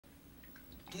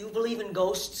Do you believe in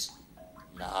ghosts?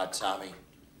 Nah, Tommy.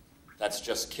 That's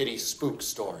just Kitty's spook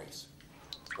stories.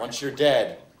 Once you're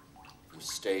dead, you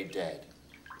stay dead.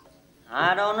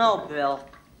 I don't know, Bill.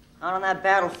 Out on that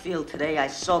battlefield today, I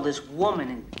saw this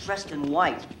woman dressed in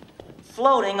white,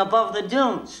 floating above the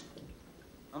dunes.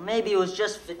 Well, maybe it was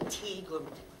just fatigue, or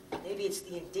maybe it's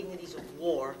the indignities of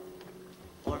war,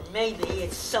 or maybe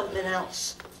it's something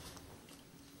else.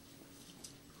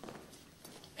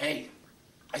 Hey,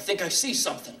 I think I see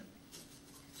something.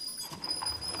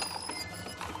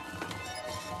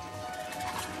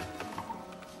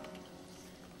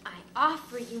 I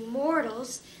offer you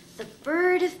mortals the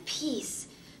bird of peace,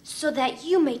 so that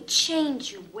you may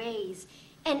change your ways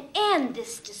and end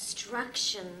this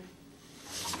destruction.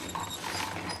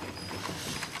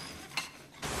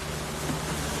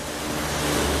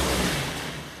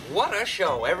 What a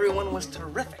show. Everyone was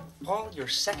terrific. Paul, your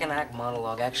second act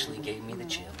monologue actually gave me the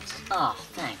chills. Oh,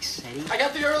 thanks, Eddie. I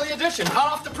got the early edition,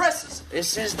 hot off the presses.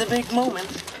 This is the big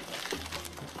moment.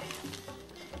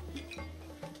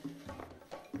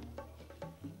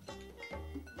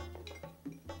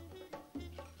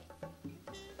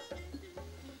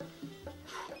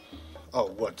 Oh,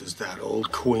 what does that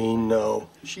old queen know?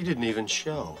 She didn't even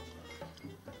show.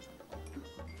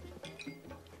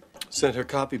 Sent her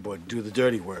copyboy to do the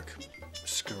dirty work.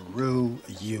 Screw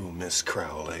you, Miss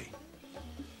Crowley.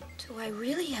 Do I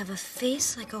really have a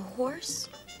face like a horse?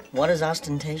 What does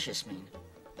ostentatious mean?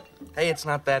 Hey, it's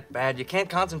not that bad. You can't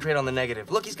concentrate on the negative.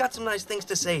 Look, he's got some nice things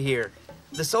to say here.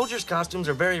 The soldiers' costumes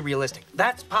are very realistic.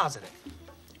 That's positive.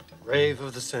 Rave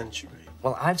of the century.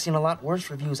 Well, I've seen a lot worse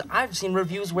reviews. I've seen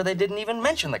reviews where they didn't even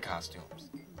mention the costumes.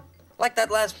 Like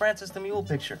that last Francis the Mule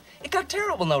picture. It got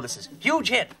terrible notices. Huge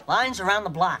hit. Lines around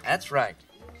the block. That's right.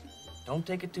 Don't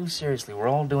take it too seriously. We're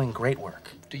all doing great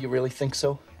work. Do you really think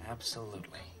so?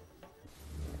 Absolutely.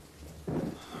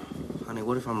 Honey,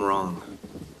 what if I'm wrong?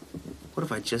 What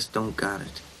if I just don't got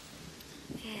it?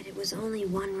 Ed, it was only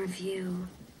one review.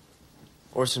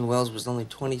 Orson Welles was only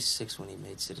 26 when he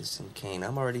made Citizen Kane.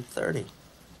 I'm already 30.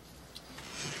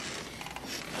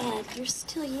 Ed, you're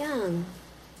still young.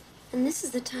 And this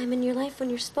is the time in your life when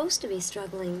you're supposed to be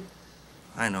struggling.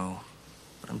 I know,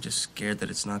 but I'm just scared that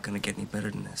it's not going to get any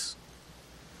better than this.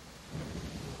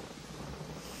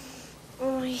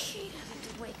 Oh, I hate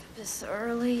having to wake up this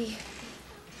early.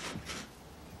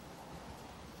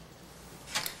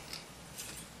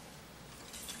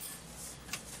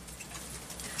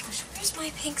 Gosh, where's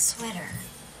my pink sweater?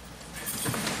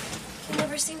 I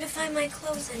never seem to find my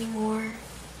clothes anymore.